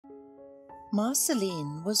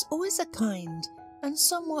Marceline was always a kind and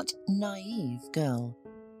somewhat naive girl.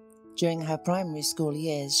 During her primary school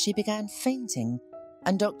years, she began fainting,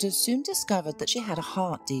 and doctors soon discovered that she had a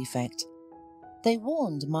heart defect. They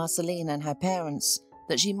warned Marceline and her parents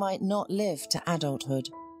that she might not live to adulthood.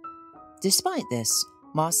 Despite this,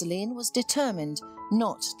 Marceline was determined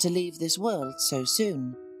not to leave this world so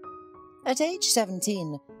soon. At age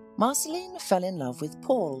 17, Marceline fell in love with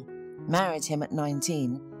Paul, married him at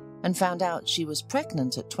 19, and found out she was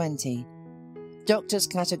pregnant at 20. Doctors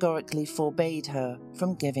categorically forbade her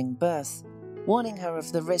from giving birth, warning her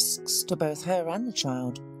of the risks to both her and the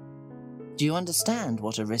child. "Do you understand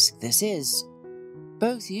what a risk this is?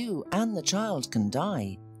 Both you and the child can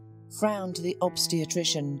die," frowned the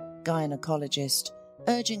obstetrician-gynecologist,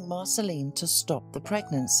 urging Marceline to stop the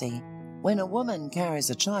pregnancy. When a woman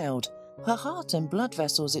carries a child, her heart and blood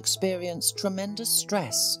vessels experience tremendous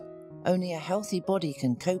stress. Only a healthy body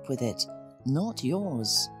can cope with it, not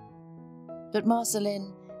yours. But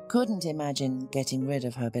Marceline couldn't imagine getting rid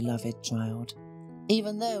of her beloved child,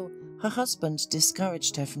 even though her husband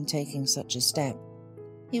discouraged her from taking such a step.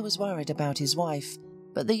 He was worried about his wife,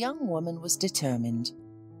 but the young woman was determined.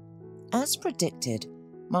 As predicted,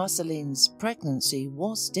 Marceline's pregnancy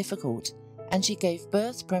was difficult, and she gave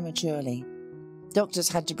birth prematurely. Doctors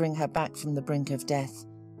had to bring her back from the brink of death,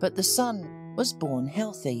 but the son was born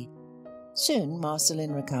healthy. Soon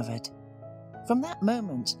Marceline recovered. From that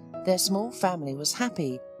moment, their small family was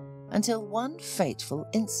happy, until one fateful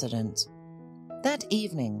incident. That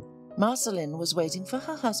evening, Marceline was waiting for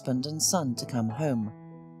her husband and son to come home.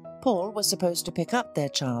 Paul was supposed to pick up their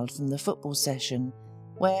child from the football session,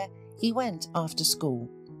 where he went after school.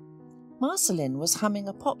 Marceline was humming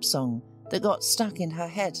a pop song that got stuck in her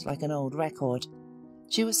head like an old record.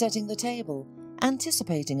 She was setting the table,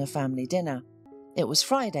 anticipating a family dinner. It was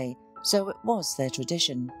Friday, so it was their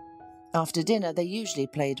tradition. After dinner, they usually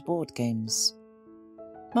played board games.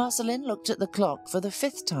 Marceline looked at the clock for the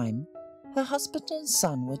 5th time. Her husband and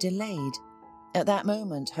son were delayed. At that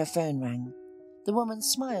moment, her phone rang. The woman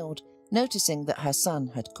smiled, noticing that her son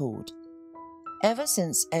had called. Ever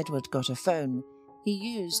since Edward got a phone, he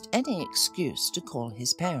used any excuse to call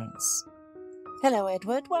his parents. "Hello,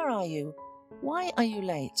 Edward, where are you? Why are you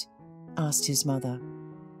late?" asked his mother.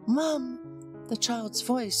 "Mum!" The child's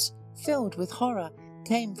voice, filled with horror,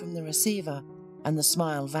 came from the receiver, and the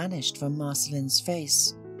smile vanished from Marceline's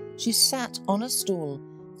face. She sat on a stool,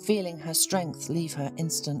 feeling her strength leave her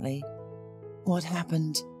instantly. "What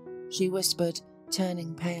happened?" she whispered,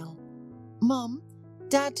 turning pale. "Mum,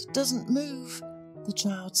 Dad doesn't move," the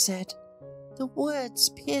child said. The words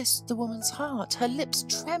pierced the woman's heart. Her lips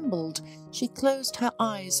trembled. She closed her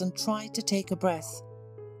eyes and tried to take a breath.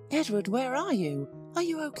 "Edward, where are you? Are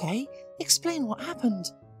you okay? Explain what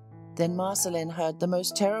happened." Then Marceline heard the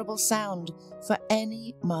most terrible sound for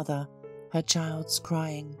any mother, her child's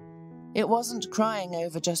crying. It wasn't crying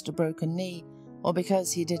over just a broken knee or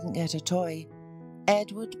because he didn't get a toy.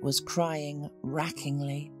 Edward was crying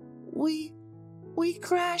rackingly. We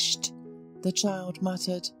crashed," the child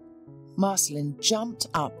muttered. Marceline jumped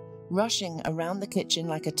up, rushing around the kitchen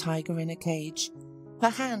like a tiger in a cage. Her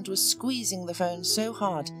hand was squeezing the phone so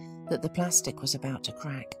hard that the plastic was about to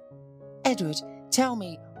crack. "Edward, tell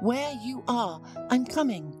me where you are. I'm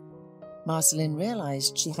coming." Marceline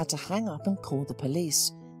realized she had to hang up and call the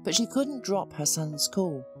police, but she couldn't drop her son's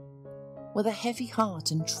call. With a heavy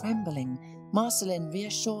heart and trembling, Marceline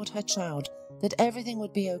reassured her child that everything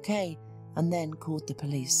would be okay and then called the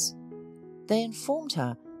police. They informed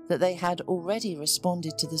her that they had already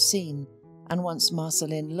responded to the scene, and once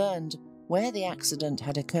Marceline learned where the accident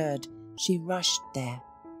had occurred, she rushed there.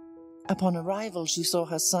 Upon arrival, she saw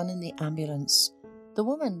her son in the ambulance. The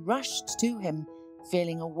woman rushed to him,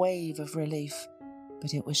 feeling a wave of relief,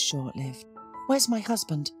 but it was short-lived. "Where's my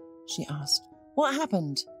husband?" she asked. "What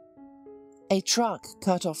happened?" "A truck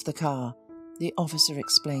cut off the car," the officer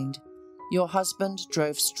explained. "Your husband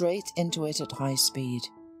drove straight into it at high speed.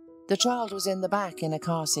 The child was in the back in a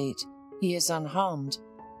car seat. He is unharmed.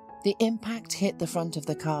 The impact hit the front of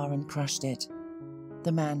the car and crushed it.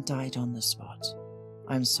 The man died on the spot.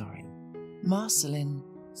 I'm sorry." Marceline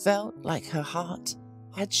felt like her heart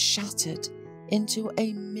had shattered into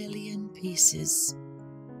a million pieces.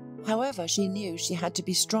 However, she knew she had to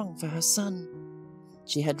be strong for her son.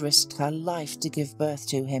 She had risked her life to give birth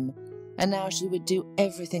to him, and now she would do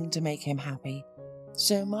everything to make him happy.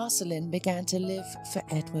 So Marceline began to live for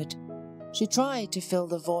Edward. She tried to fill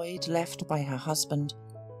the void left by her husband,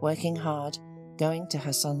 working hard, going to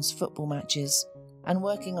her son's football matches, and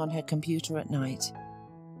working on her computer at night.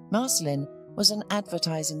 Marceline was an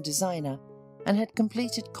advertising designer and had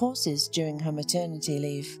completed courses during her maternity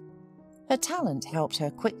leave. Her talent helped her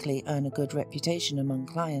quickly earn a good reputation among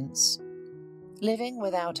clients. Living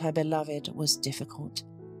without her beloved was difficult.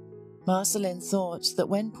 Marceline thought that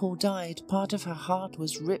when Paul died, part of her heart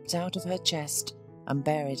was ripped out of her chest and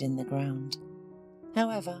buried in the ground.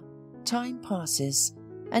 However, time passes,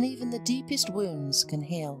 and even the deepest wounds can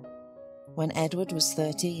heal. When Edward was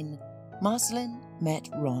 13, Marceline met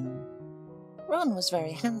Ron. Ron was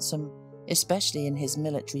very handsome, especially in his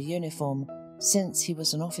military uniform, since he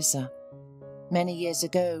was an officer. Many years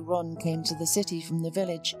ago, Ron came to the city from the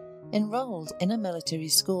village, enrolled in a military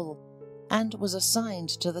school, and was assigned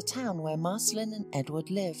to the town where Marceline and Edward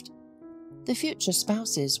lived. The future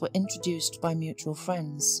spouses were introduced by mutual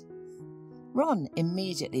friends. Ron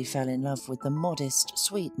immediately fell in love with the modest,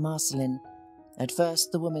 sweet Marceline. At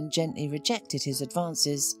first, the woman gently rejected his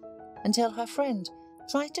advances, until her friend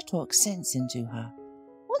tried to talk sense into her.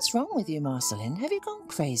 "What's wrong with you, Marceline? Have you gone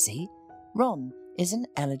crazy? Ron is an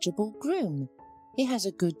eligible groom. He has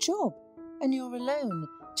a good job, and you're alone,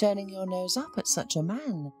 turning your nose up at such a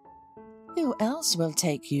man. Who else will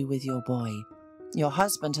take you with your boy? Your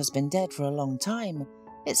husband has been dead for a long time.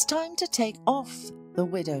 It's time to take off the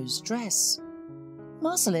widow's dress."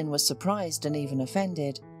 Marceline was surprised and even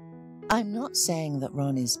offended. "I'm not saying that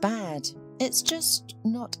Ron is bad. It's just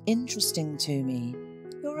not interesting to me."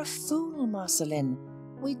 "You're a fool, Marceline.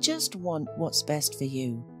 We just want what's best for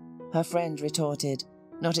you," her friend retorted,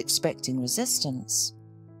 not expecting resistance.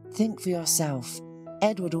 "Think for yourself.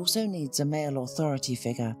 Edward also needs a male authority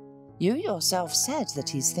figure. You yourself said that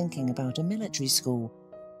he's thinking about a military school.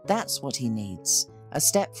 That's what he needs, a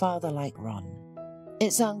stepfather like Ron."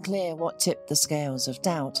 It's unclear what tipped the scales of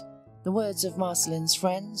doubt, the words of Marceline's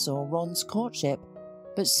friends or Ron's courtship,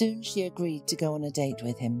 but soon she agreed to go on a date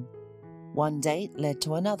with him. One date led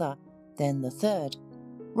to another, then the third.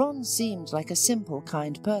 Ron seemed like a simple,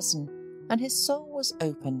 kind person, and his soul was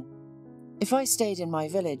open. "If I stayed in my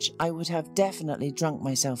village, I would have definitely drunk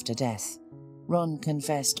myself to death," Ron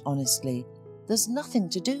confessed honestly. "There's nothing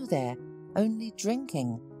to do there, only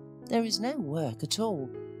drinking. There is no work at all.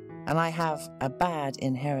 And I have a bad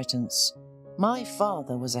inheritance. My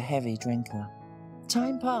father was a heavy drinker."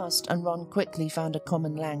 Time passed, and Ron quickly found a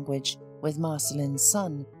common language with Marceline's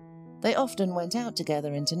son. They often went out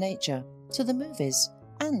together into nature, to the movies,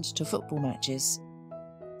 and to football matches.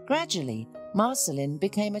 Gradually, Marceline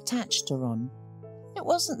became attached to Ron. It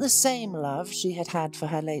wasn't the same love she had had for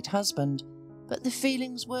her late husband, but the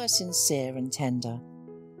feelings were sincere and tender.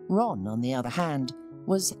 Ron, on the other hand,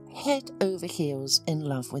 was head over heels in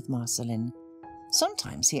love with Marceline.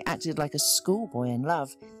 Sometimes he acted like a schoolboy in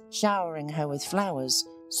love, showering her with flowers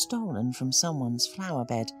stolen from someone's flower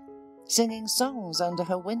bed, singing songs under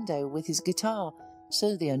her window with his guitar,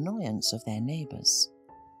 to the annoyance of their neighbours.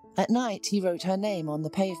 At night he wrote her name on the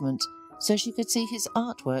pavement so she could see his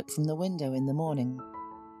artwork from the window in the morning.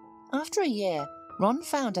 After a year, Ron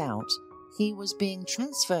found out he was being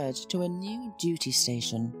transferred to a new duty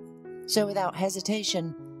station. So without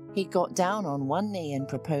hesitation, he got down on one knee and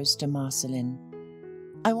proposed to Marceline.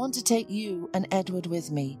 "I want to take you and Edward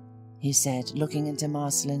with me," he said, looking into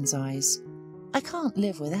Marceline's eyes. "I can't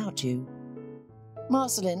live without you."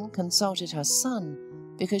 Marceline consulted her son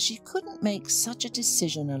because she couldn't make such a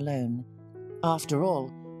decision alone. After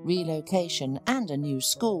all, relocation and a new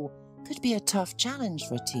school could be a tough challenge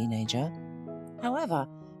for a teenager. However,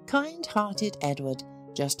 kind-hearted Edward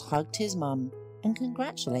just hugged his mum and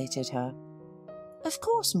congratulated her. "Of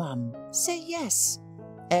course, Mum. Say yes."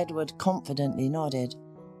 Edward confidently nodded.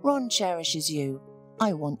 "Ron cherishes you.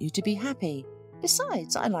 I want you to be happy.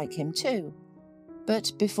 Besides, I like him too."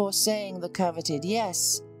 But before saying the coveted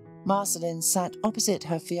yes, Marceline sat opposite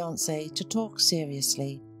her fiancé to talk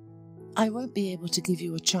seriously. "I won't be able to give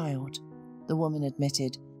you a child," the woman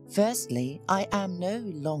admitted. "Firstly, I am no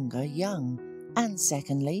longer young, and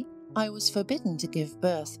secondly, I was forbidden to give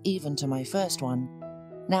birth even to my first one.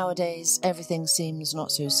 Nowadays, everything seems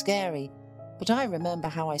not so scary, but I remember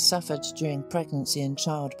how I suffered during pregnancy and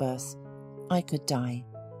childbirth. I could die."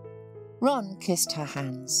 Ron kissed her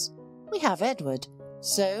hands. "We have Edward,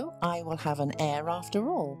 so I will have an heir after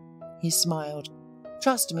all." He smiled.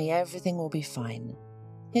 "Trust me, everything will be fine."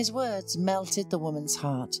 His words melted the woman's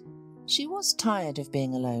heart. She was tired of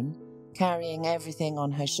being alone, carrying everything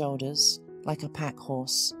on her shoulders like a pack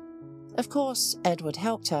horse. Of course, Edward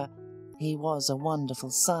helped her. He was a wonderful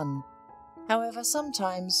son. However,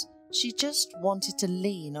 sometimes she just wanted to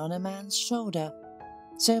lean on a man's shoulder.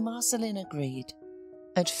 So Marceline agreed.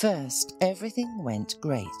 At first, everything went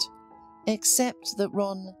great, except that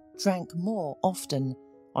Ron drank more often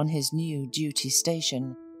on his new duty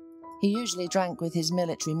station. He usually drank with his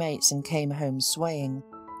military mates and came home swaying.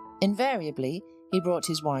 Invariably, He brought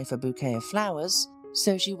his wife a bouquet of flowers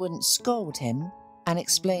so she wouldn't scold him, and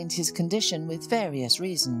explained his condition with various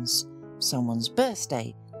reasons: someone's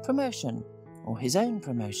birthday, promotion, or his own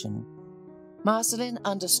promotion. Marceline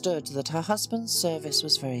understood that her husband's service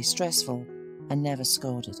was very stressful and never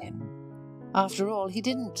scolded him. After all, he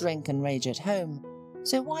didn't drink and rage at home,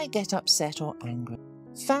 so why get upset or angry?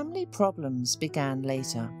 Family problems began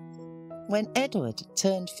later. When Edward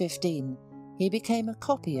turned 15, he became a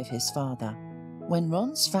copy of his father. When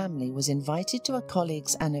Ron's family was invited to a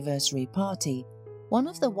colleague's anniversary party, one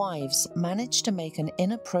of the wives managed to make an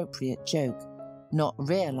inappropriate joke, not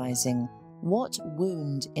realizing what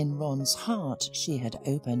wound in Ron's heart she had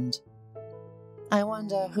opened. "I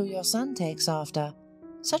wonder who your son takes after.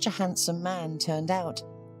 Such a handsome man turned out.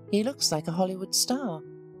 He looks like a Hollywood star.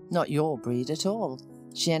 Not your breed at all,"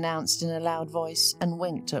 she announced in a loud voice and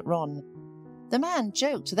winked at Ron. The man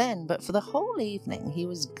joked then, but for the whole evening he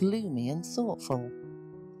was gloomy and thoughtful.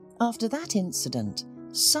 After that incident,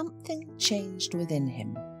 something changed within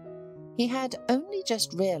him. He had only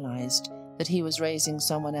just realized that he was raising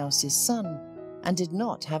someone else's son and did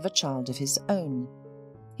not have a child of his own.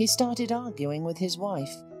 He started arguing with his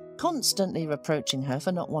wife, constantly reproaching her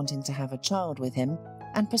for not wanting to have a child with him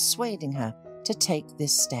and persuading her to take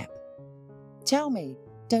this step. "Tell me,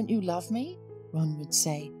 don't you love me?" Ron would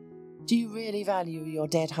say. "Do you really value your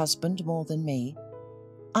dead husband more than me?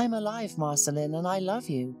 I'm alive, Marceline, and I love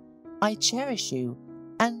you. I cherish you.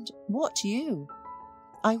 And what you?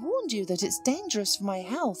 I warned you that it's dangerous for my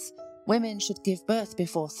health. Women should give birth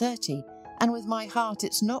before 30, and with my heart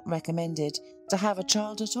it's not recommended to have a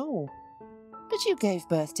child at all. But you gave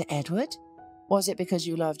birth to Edward. Was it because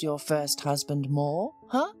you loved your first husband more,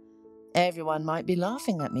 huh? Everyone might be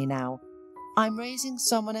laughing at me now. I'm raising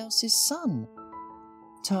someone else's son."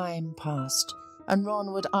 Time passed, and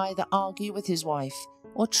Ron would either argue with his wife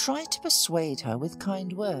or try to persuade her with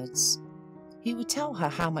kind words. He would tell her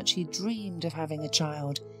how much he dreamed of having a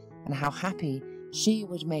child and how happy she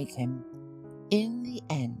would make him. In the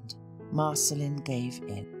end, Marceline gave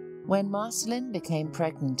in. When Marceline became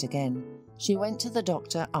pregnant again, she went to the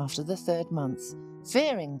doctor after the 3rd month,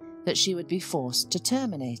 fearing that she would be forced to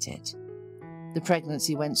terminate it. The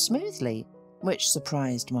pregnancy went smoothly, which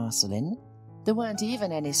surprised Marceline. There weren't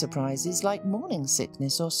even any surprises like morning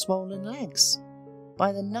sickness or swollen legs.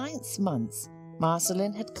 By the 9th month,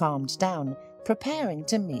 Marceline had calmed down, preparing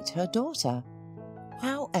to meet her daughter.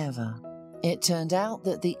 However, it turned out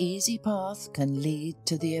that the easy path can lead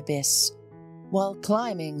to the abyss, while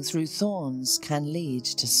climbing through thorns can lead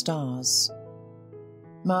to stars.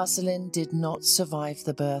 Marceline did not survive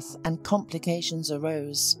the birth, and complications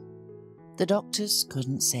arose. The doctors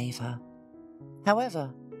couldn't save her.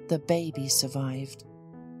 However, the baby survived.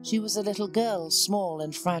 She was a little girl, small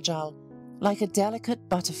and fragile, like a delicate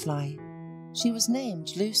butterfly. She was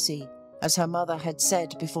named Lucy, as her mother had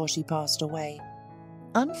said before she passed away.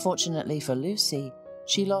 Unfortunately for Lucy,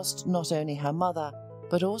 she lost not only her mother,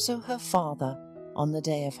 but also her father on the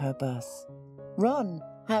day of her birth. Ron,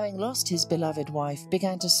 having lost his beloved wife,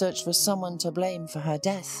 began to search for someone to blame for her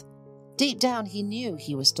death. Deep down he knew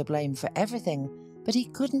he was to blame for everything, but he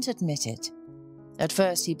couldn't admit it. At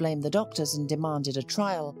first he blamed the doctors and demanded a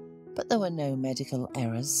trial, but there were no medical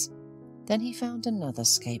errors. Then he found another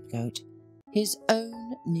scapegoat, his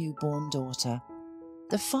own newborn daughter.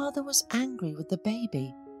 The father was angry with the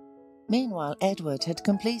baby. Meanwhile, Edward had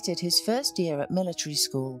completed his first year at military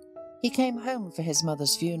school. He came home for his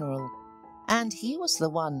mother's funeral, and he was the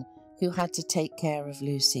one who had to take care of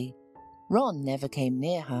Lucy. Ron never came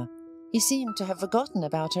near her. He seemed to have forgotten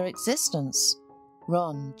about her existence.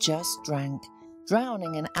 Ron just drank,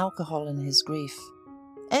 drowning in alcohol and his grief.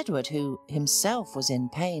 Edward, who himself was in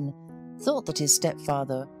pain, thought that his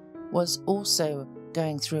stepfather was also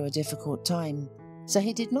going through a difficult time, so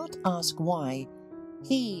he did not ask why.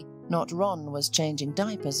 He, not Ron, was changing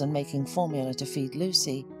diapers and making formula to feed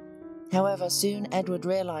Lucy. However, soon Edward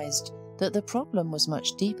realized that the problem was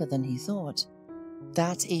much deeper than he thought.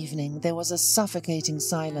 That evening there was a suffocating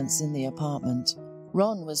silence in the apartment.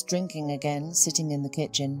 Ron was drinking again, sitting in the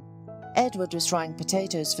kitchen. Edward was frying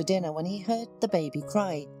potatoes for dinner when he heard the baby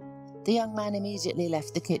cry. The young man immediately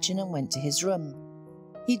left the kitchen and went to his room.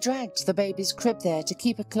 He dragged the baby's crib there to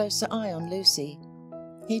keep a closer eye on Lucy.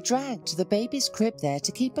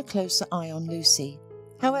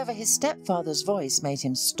 However, his stepfather's voice made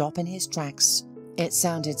him stop in his tracks. It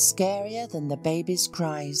sounded scarier than the baby's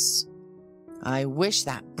cries. "I wish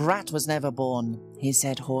that brat was never born," he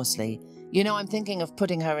said hoarsely. "You know, I'm thinking of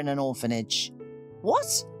putting her in an orphanage."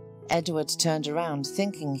 "What?" Edward turned around,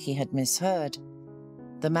 thinking he had misheard.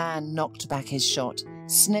 The man knocked back his shot,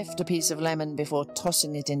 sniffed a piece of lemon before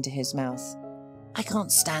tossing it into his mouth. I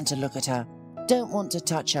can't stand to look at her. Don't want to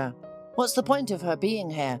touch her. What's the point of her being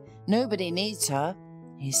here? Nobody needs her,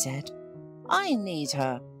 he said. I need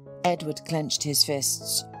her. Edward clenched his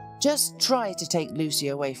fists. Just try to take Lucy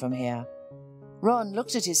away from here. Ron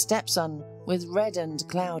looked at his stepson with reddened,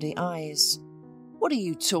 cloudy eyes. What are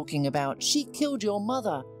you talking about? She killed your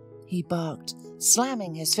mother, he barked,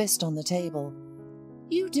 slamming his fist on the table.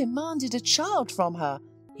 You demanded a child from her,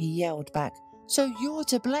 he yelled back, so you're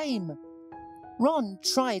to blame. Ron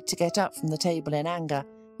tried to get up from the table in anger,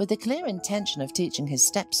 with the clear intention of teaching his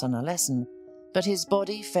stepson a lesson, but his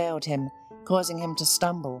body failed him, causing him to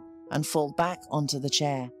stumble and fall back onto the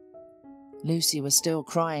chair. Lucy was still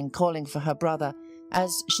crying, calling for her brother,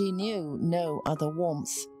 as she knew no other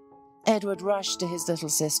warmth. Edward rushed to his little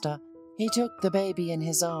sister. He took the baby in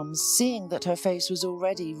his arms, seeing that her face was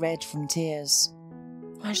already red from tears.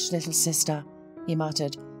 Hush, little sister, he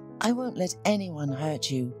muttered. I won't let anyone hurt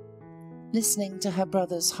you. Listening to her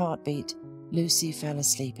brother's heartbeat, Lucy fell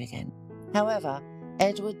asleep again. However,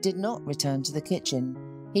 Edward did not return to the kitchen.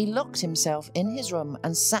 He locked himself in his room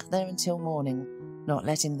and sat there until morning, not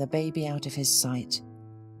letting the baby out of his sight.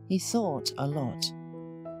 He thought a lot.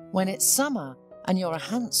 When it's summer and you're a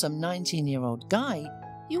handsome 19-year-old guy,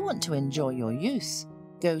 you want to enjoy your youth,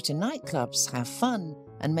 go to nightclubs, have fun,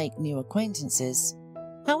 and make new acquaintances.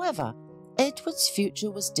 However, Edward's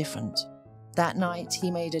future was different. That night,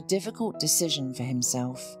 he made a difficult decision for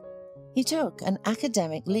himself. He took an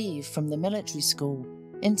academic leave from the military school,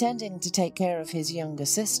 intending to take care of his younger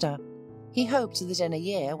sister. He hoped that in a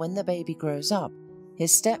year, when the baby grows up,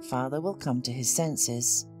 his stepfather will come to his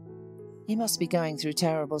senses. He must be going through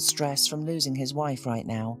terrible stress from losing his wife right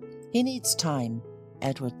now. He needs time,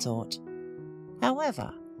 Edward thought.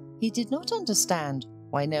 However, he did not understand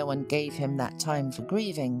why no one gave him that time for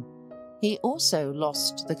grieving. He also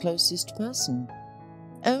lost the closest person.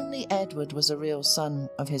 Only Edward was a real son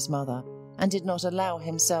of his mother and did not allow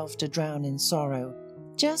himself to drown in sorrow.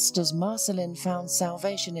 Just as Marceline found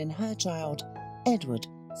salvation in her child, Edward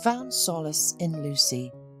found solace in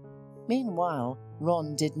Lucy. Meanwhile,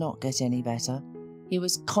 Ron did not get any better. He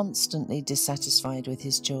was constantly dissatisfied with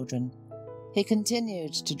his children. He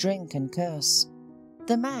continued to drink and curse.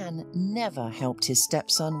 The man never helped his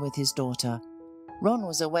stepson with his daughter. Ron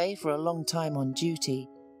was away for a long time on duty.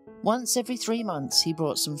 Once every 3 months he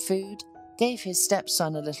brought some food, gave his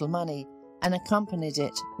stepson a little money, and accompanied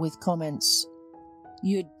it with comments,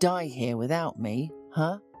 "You'd die here without me,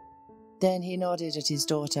 huh?" Then he nodded at his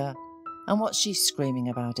daughter. "And what's she screaming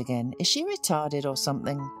about again? Is she retarded or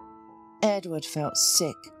something?" Edward felt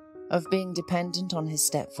sick of being dependent on his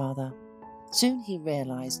stepfather. Soon he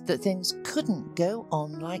realized that things couldn't go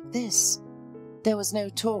on like this. There was no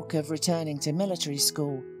talk of returning to military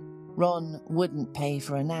school. Ron wouldn't pay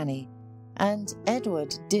for a nanny, and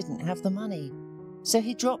Edward didn't have the money, so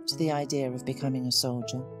he dropped the idea of becoming a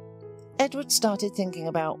soldier. Edward started thinking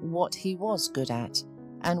about what he was good at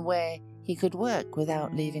and where he could work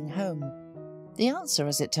without leaving home. The answer,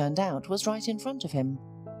 as it turned out, was right in front of him.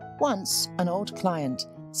 Once, an old client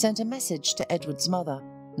sent a message to Edward's mother,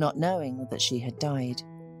 not knowing that she had died.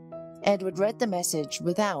 Edward read the message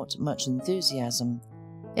without much enthusiasm.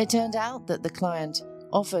 It turned out that the client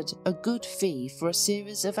offered a good fee for a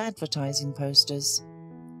series of advertising posters.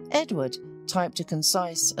 Edward typed a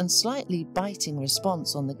concise and slightly biting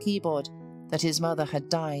response on the keyboard that his mother had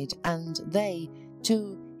died and they,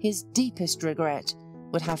 to his deepest regret,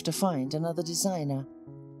 would have to find another designer.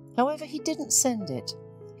 However, he didn't send it.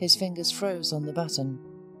 His fingers froze on the button.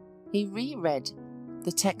 He reread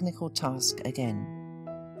the technical task again,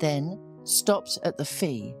 then stopped at the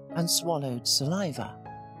fee and swallowed saliva.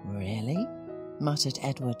 "Really?" muttered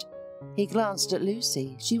Edward. He glanced at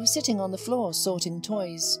Lucy. She was sitting on the floor sorting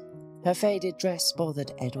toys. Her faded dress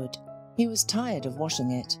bothered Edward. He was tired of washing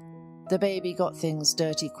it. The baby got things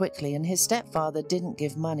dirty quickly, and his stepfather didn't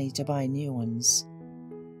give money to buy new ones.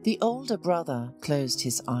 The older brother closed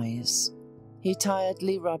his eyes. He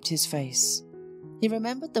tiredly rubbed his face. He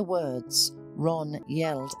remembered the words Ron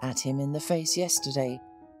yelled at him in the face yesterday,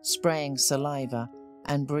 spraying saliva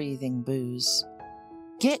and breathing booze.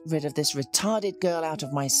 "Get rid of this retarded girl out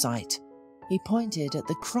of my sight." He pointed at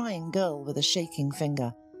the crying girl with a shaking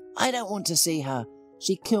finger. "I don't want to see her.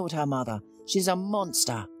 She killed her mother. She's a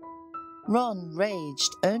monster." Ron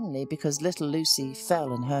raged only because little Lucy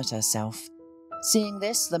fell and hurt herself. Seeing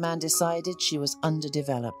this, the man decided she was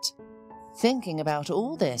underdeveloped. Thinking about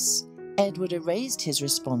all this, Edward erased his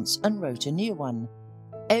response and wrote a new one.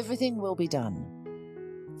 "Everything will be done."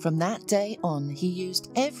 From that day on, he used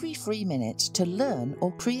every free minute to learn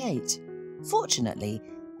or create. Fortunately,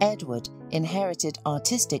 Edward inherited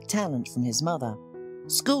artistic talent from his mother.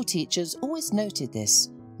 School teachers always noted this,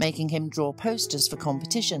 making him draw posters for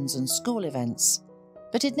competitions and school events,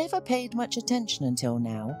 but he'd never paid much attention until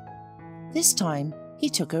now. This time, he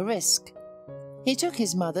took a risk. He took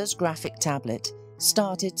his mother's graphic tablet,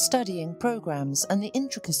 started studying programs and the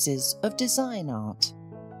intricacies of design art.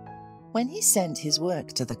 When he sent his work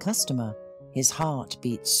to the customer, his heart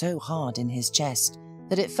beat so hard in his chest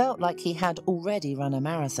that it felt like he had already run a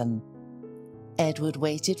marathon. Edward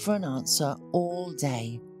waited for an answer all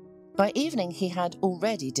day. By evening he had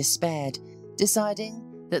already despaired, deciding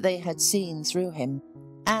that they had seen through him,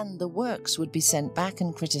 and the works would be sent back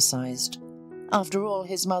and criticised. After all,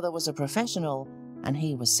 his mother was a professional, and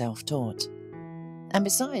he was self-taught. And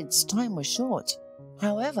besides, time was short.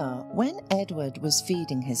 However, when Edward was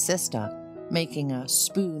feeding his sister, making a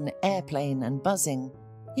spoon airplane and buzzing,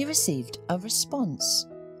 he received a response.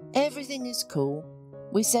 "Everything is cool.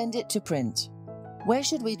 We send it to print. Where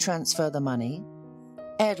should we transfer the money?"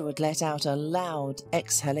 Edward let out a loud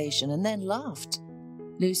exhalation and then laughed.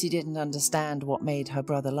 Lucy didn't understand what made her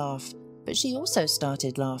brother laugh, but she also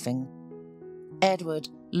started laughing. Edward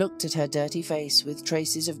looked at her dirty face with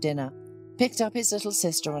traces of dinner, picked up his little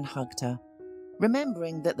sister and hugged her.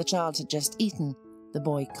 Remembering that the child had just eaten, the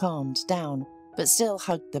boy calmed down, but still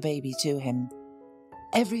hugged the baby to him.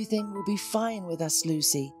 "Everything will be fine with us,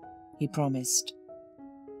 Lucy," he promised.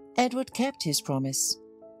 Edward kept his promise.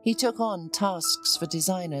 He took on tasks for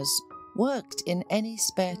designers, worked in any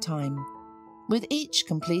spare time. With each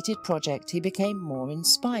completed project, he became more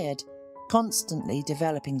inspired, constantly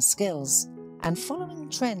developing skills and following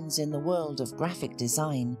trends in the world of graphic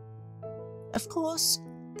design. Of course,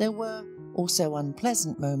 there were also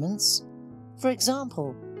unpleasant moments. For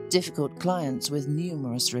example, difficult clients with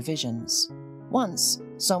numerous revisions. Once,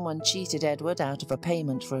 someone cheated Edward out of a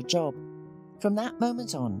payment for a job. From that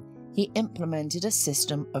moment on, he implemented a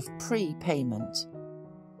system of prepayment.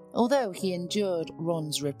 Although he endured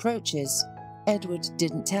Ron's reproaches, Edward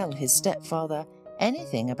didn't tell his stepfather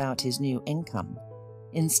anything about his new income.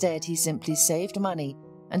 Instead, he simply saved money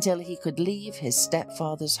until he could leave his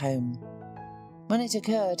stepfather's home. When it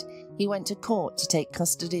occurred, he went to court to take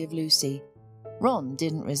custody of Lucy. Ron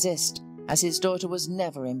didn't resist, as his daughter was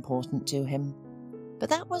never important to him. But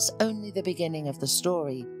that was only the beginning of the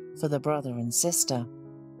story for the brother and sister.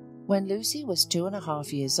 When Lucy was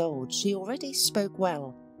 2.5 years old, she already spoke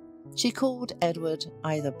well. She called Edward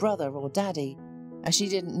either brother or daddy, as she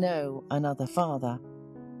didn't know another father.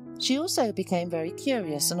 She also became very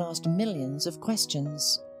curious and asked millions of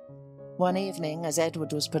questions. One evening, as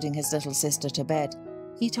Edward was putting his little sister to bed,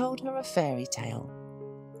 he told her a fairy tale.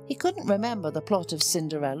 He couldn't remember the plot of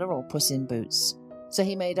Cinderella or Puss in Boots, so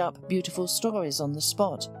he made up beautiful stories on the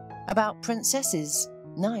spot about princesses,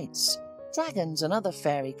 knights, dragons and other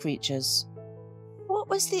fairy creatures. "What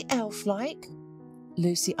was the elf like?"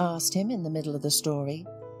 Lucy asked him in the middle of the story.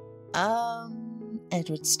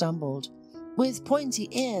 Edward stumbled. "With pointy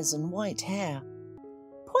ears and white hair."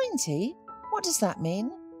 "Pointy? What does that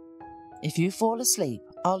mean?" "If you fall asleep,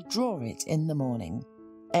 I'll draw it in the morning,"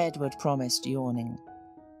 Edward promised, yawning.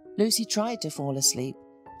 Lucy tried to fall asleep.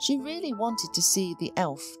 She really wanted to see the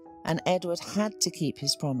elf, and Edward had to keep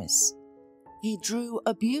his promise. He drew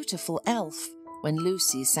a beautiful elf when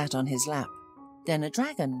Lucy sat on his lap, then a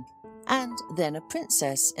dragon, and then a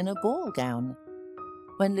princess in a ball gown.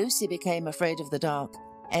 When Lucy became afraid of the dark,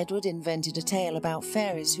 Edward invented a tale about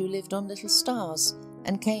fairies who lived on little stars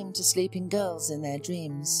and came to sleeping girls in their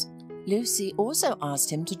dreams. Lucy also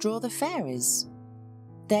asked him to draw the fairies.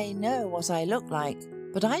 "They know what I look like,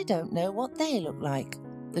 but I don't know what they look like,"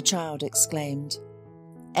 the child exclaimed.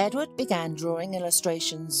 Edward began drawing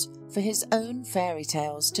illustrations for his own fairy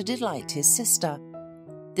tales to delight his sister.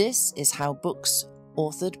 This is how books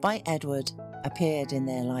authored by Edward appeared in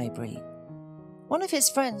their library. One of his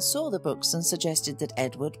friends saw the books and suggested that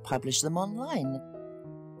Edward publish them online.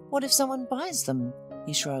 "What if someone buys them?"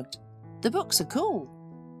 he shrugged. "The books are cool."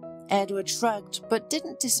 Edward shrugged but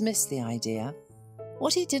didn't dismiss the idea.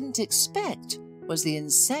 What he didn't expect was the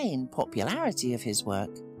insane popularity of his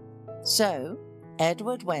work. So,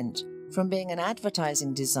 Edward went from being an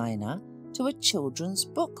advertising designer to a children's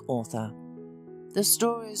book author. The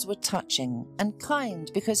stories were touching and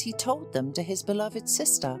kind because he told them to his beloved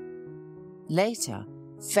sister. Later,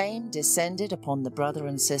 fame descended upon the brother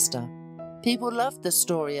and sister. People loved the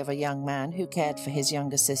story of a young man who cared for his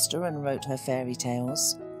younger sister and wrote her fairy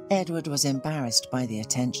tales. Edward was embarrassed by the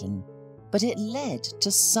attention, but it led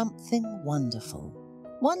to something wonderful.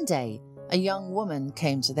 One day, a young woman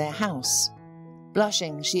came to their house.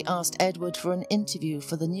 Blushing, she asked Edward for an interview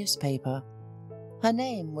for the newspaper. Her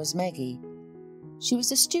name was Maggie. She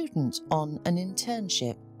was a student on an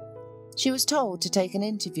internship. She was told to take an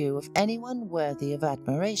interview of anyone worthy of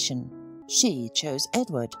admiration. She chose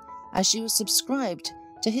Edward, as she was subscribed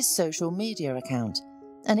to his social media account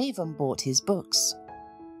and even bought his books.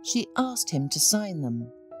 She asked him to sign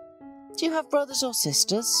them. "Do you have brothers or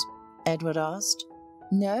sisters?" Edward asked.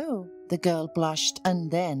 "No," the girl blushed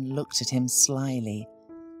and then looked at him slyly.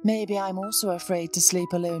 "Maybe I'm also afraid to sleep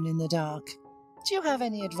alone in the dark. Do you have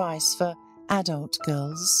any advice for adult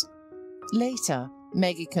girls?" Later,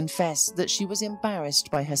 Maggie confessed that she was embarrassed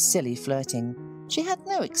by her silly flirting. She had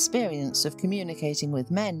no experience of communicating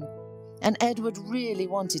with men, and Edward really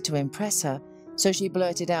wanted to impress her, so she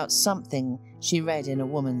blurted out something she read in a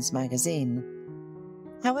woman's magazine.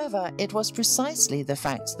 However, it was precisely the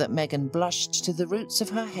fact that Megan blushed to the roots of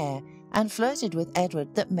her hair and flirted with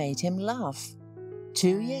Edward that made him laugh.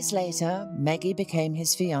 2 years later, Maggie became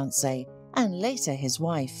his fiancée, and later his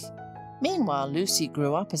wife. Meanwhile, Lucy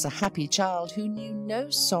grew up as a happy child who knew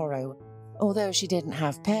no sorrow. Although she didn't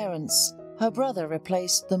have parents, her brother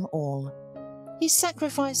replaced them all. He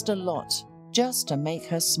sacrificed a lot just to make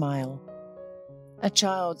her smile. A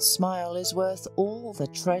child's smile is worth all the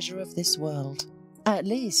treasure of this world. At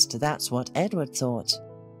least that's what Edward thought.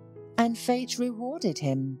 And fate rewarded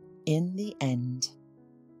him in the end.